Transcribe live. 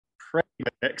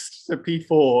PREMA next to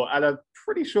P4, and I'm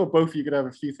pretty sure both of you are going to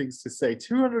have a few things to say.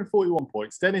 241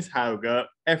 points. Dennis Hauger,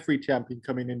 F3 champion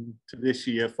coming into this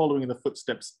year, following in the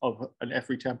footsteps of an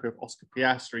F3 champion of Oscar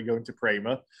Piastri going to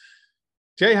PREMA.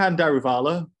 Jehan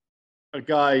Daruvala, a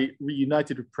guy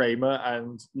reunited with PREMA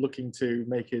and looking to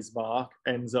make his mark,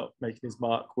 ends up making his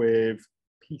mark with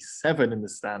P7 in the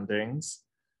standings.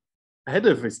 Ahead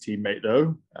of his teammate,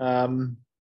 though. Kind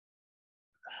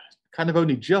of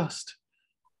only just.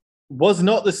 Was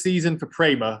not the season for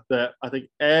PREMA that I think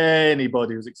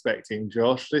anybody was expecting,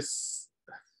 Josh.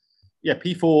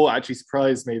 P4 actually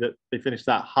surprised me that they finished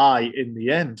that high in the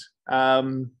end.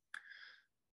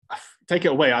 Take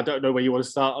it away. I don't know where you want to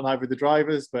start on either of the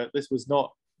drivers, but this was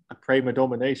not a PREMA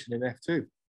domination in F2.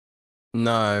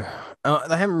 No,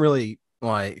 they haven't really,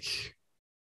 I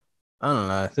don't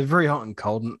know. They're very hot and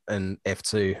cold in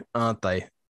F2, aren't they?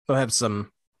 They'll have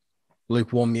some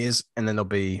lukewarm years, and then they'll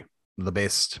be the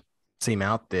best team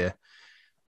out there.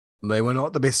 They were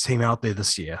not the best team out there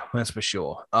this year, that's for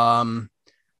sure.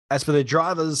 As for the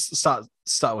drivers, start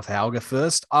with Hauger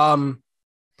first.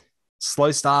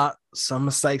 Slow start, some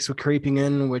mistakes were creeping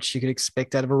in, which you could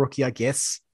expect out of a rookie, I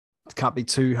guess. Can't be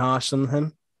too harsh on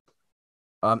him.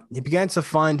 He began to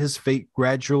find his feet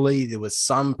gradually. There was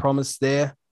some promise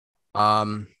there.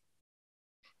 Some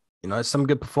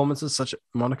good performances, such as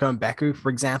Monaco and Baku, for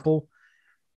example.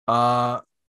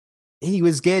 He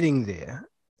was getting there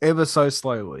ever so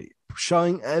slowly,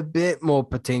 showing a bit more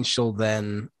potential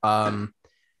than what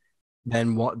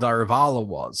Daruvala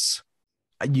was.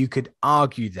 You could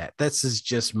argue that. This is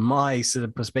just my sort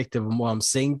of perspective on what I'm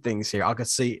seeing things here. I could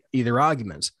see either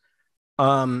argument.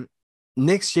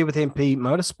 Next year with MP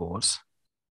Motorsports,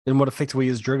 in what effectively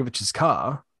is Dragic's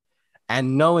car,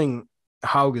 and knowing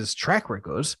Hauger's track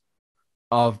record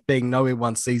of being nowhere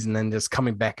one season and just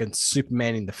coming back and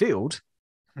Supermaning the field,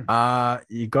 you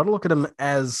got to look at him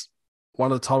as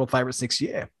one of the title favorites next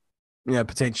year,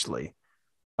 potentially.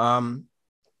 Then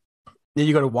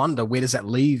you got to wonder, where does that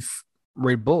leave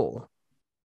Red Bull?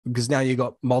 Because now you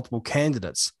got multiple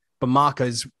candidates, but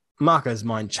Marco's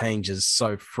mind changes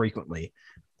so frequently.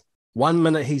 1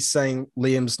 minute he's saying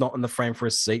Liam's not in the frame for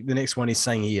a seat. The next one he's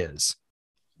saying he is.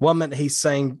 1 minute he's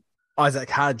saying Isaac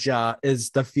Hadjar is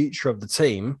the future of the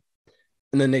team.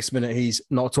 And the next minute he's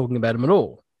not talking about him at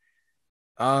all.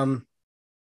 And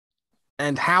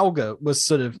Hauger was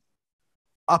sort of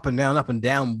up and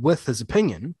down with his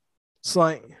opinion. It's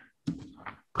like,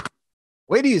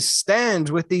 where do you stand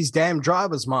with these damn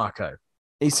drivers, Marco?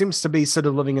 He seems to be sort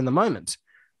of living in the moment.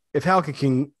 If Hauger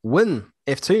can win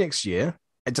F2 next year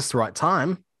at just the right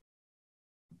time,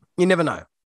 you never know.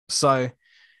 So,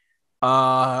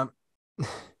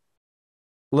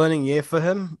 learning year for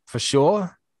him, for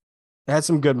sure. It had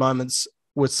some good moments.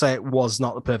 Would say it was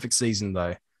not the perfect season,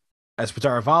 though. As for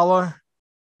Daruvala,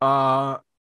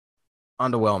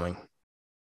 underwhelming.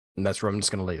 And that's where I'm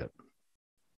just going to leave it.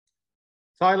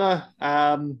 Tyler,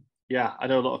 I know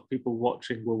a lot of people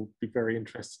watching will be very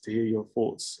interested to hear your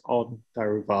thoughts on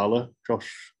Daruvala.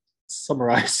 Josh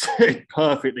summarized it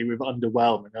perfectly with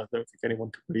underwhelming. I don't think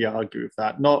anyone could really argue with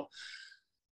that. Not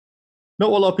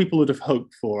what a lot of people would have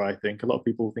hoped for, I think. A lot of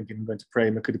people thinking he went to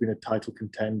PREMA could have been a title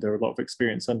contender, a lot of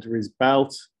experience under his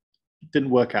belt. It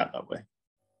didn't work out that way.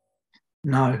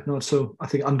 No, not at all. I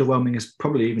think underwhelming is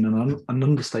probably even an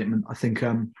understatement. I think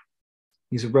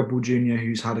he's a Rebel junior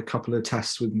who's had a couple of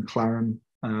tests with McLaren,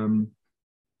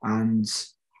 and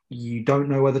you don't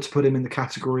know whether to put him in the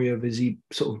category of, is he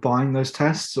sort of buying those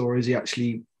tests or is he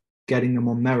actually getting them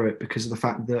on merit, because of the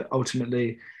fact that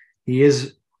ultimately he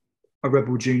is a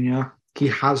Rebel junior. He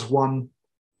has won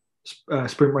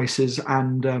sprint races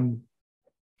and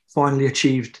finally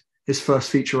achieved his first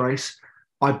feature race.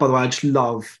 By the way,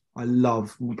 I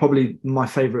love probably my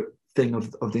favorite thing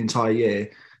of the entire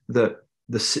year, that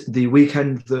the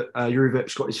weekend that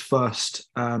Jurjevic got his first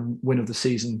win of the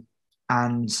season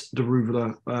and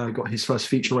Daruvala got his first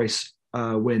feature race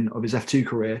win of his F2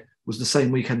 career was the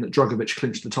same weekend that Dragovic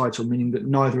clinched the title, meaning that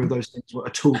neither of those things were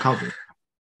at all covered.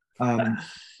 I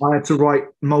had to write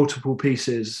multiple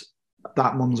pieces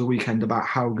that Monza weekend about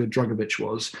how good Dragovic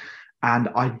was, and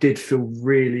I did feel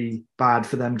really bad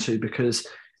for them too, because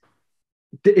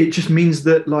it just means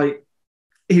that, like,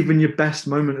 even your best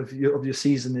moment of your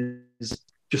season is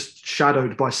just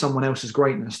shadowed by someone else's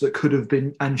greatness that could have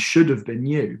been and should have been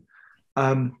you.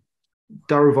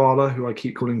 Daruvala, who I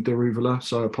keep calling Daruvala,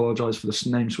 so I apologise for the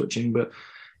name switching, but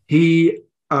he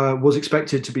was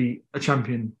expected to be a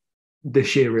champion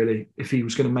this year, really, if he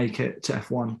was going to make it to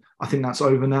F1. I think that's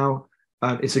over now.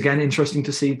 It's again interesting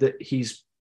to see that he's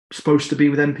supposed to be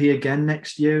with MP again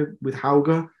next year with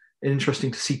Hauger.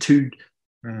 Interesting to see two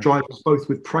drivers both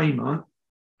with PREMA,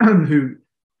 who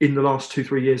in the last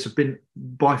 2-3 years have been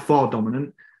by far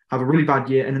dominant, have a really bad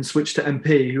year, and then switch to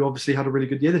MP, who obviously had a really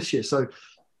good year this year. So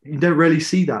you don't really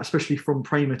see that, especially from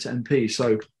PREMA to MP.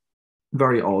 So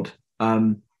very odd.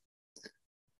 I've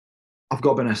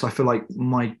got to be honest, I feel like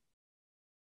my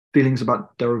feelings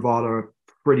about Daruvala are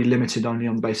pretty limited, only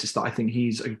on the basis that I think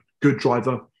he's a good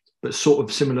driver, but sort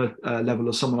of similar level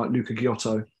as someone like Luca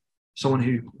Giotto, someone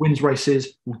who wins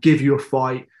races, will give you a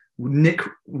fight, will nick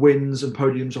wins and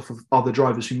podiums off of other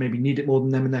drivers who maybe need it more than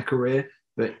them in their career,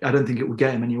 but I don't think it will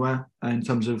get him anywhere in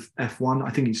terms of F1.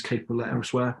 I think he's capable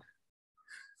elsewhere.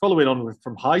 Following on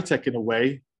from high tech in a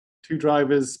way, 2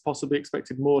 drivers possibly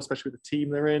expected more, especially with the team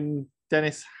they're in.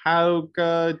 Dennis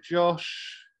Hauger,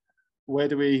 Josh, where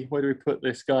do we put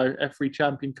this guy? F3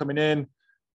 champion coming in,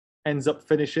 ends up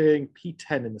finishing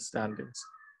P10 in the standings.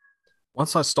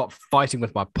 Once I stop fighting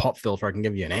with my pop filter, I can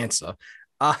give you an answer.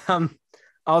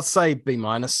 I'll say B-.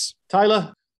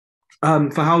 Tyler? For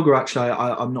Hauger, actually,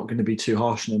 I'm not going to be too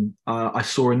harsh on him. I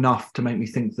saw enough to make me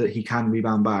think that he can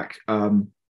rebound back.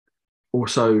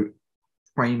 Also,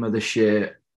 PREMA this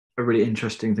year, a really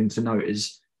interesting thing to note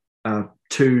is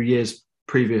 2 years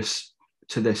previous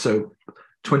to this, so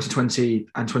 2020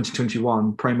 and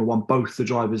 2021, PREMA won both the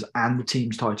drivers and the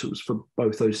team's titles for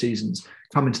both those seasons.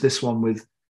 Coming to this one with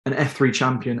an F3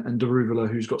 champion and Daruvala,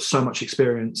 who's got so much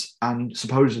experience and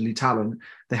supposedly talent,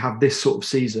 they have this sort of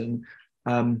season.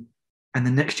 And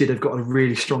then next year, they've got a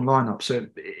really strong lineup. So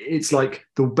it's like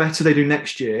the better they do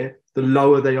next year, the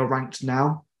lower they are ranked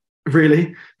now,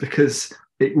 really, because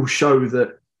it will show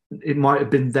that it might have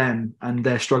been them and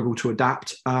their struggle to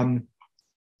adapt.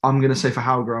 I'm going to say for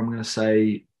Hauger, I'm going to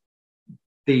say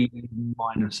B-. I'm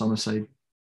going to say.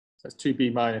 That's 2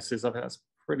 B-. I think that's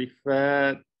pretty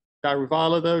fair.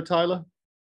 Daruvala, though, Tyler?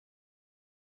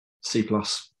 C+.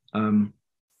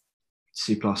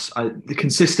 C+. The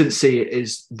consistency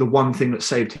is the one thing that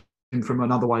saved him from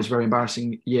an otherwise very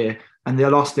embarrassing year. And the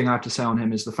last thing I have to say on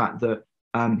him is the fact that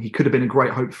he could have been a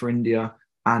great hope for India.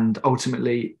 And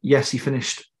ultimately, yes, he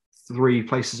finished 3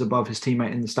 places above his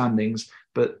teammate in the standings,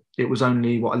 but it was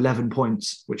only 11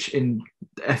 points, which in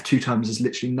F2 terms is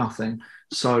literally nothing.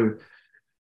 So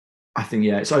I think,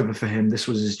 yeah, it's over for him. This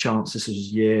was his chance. This was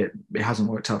his year. It hasn't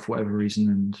worked out for whatever reason.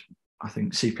 And I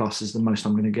think C+ is the most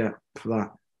I'm going to get for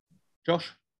that. Josh?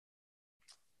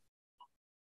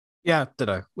 Yeah,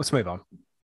 ditto. Let's move on.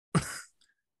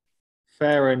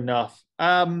 Fair enough.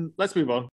 Let's move on.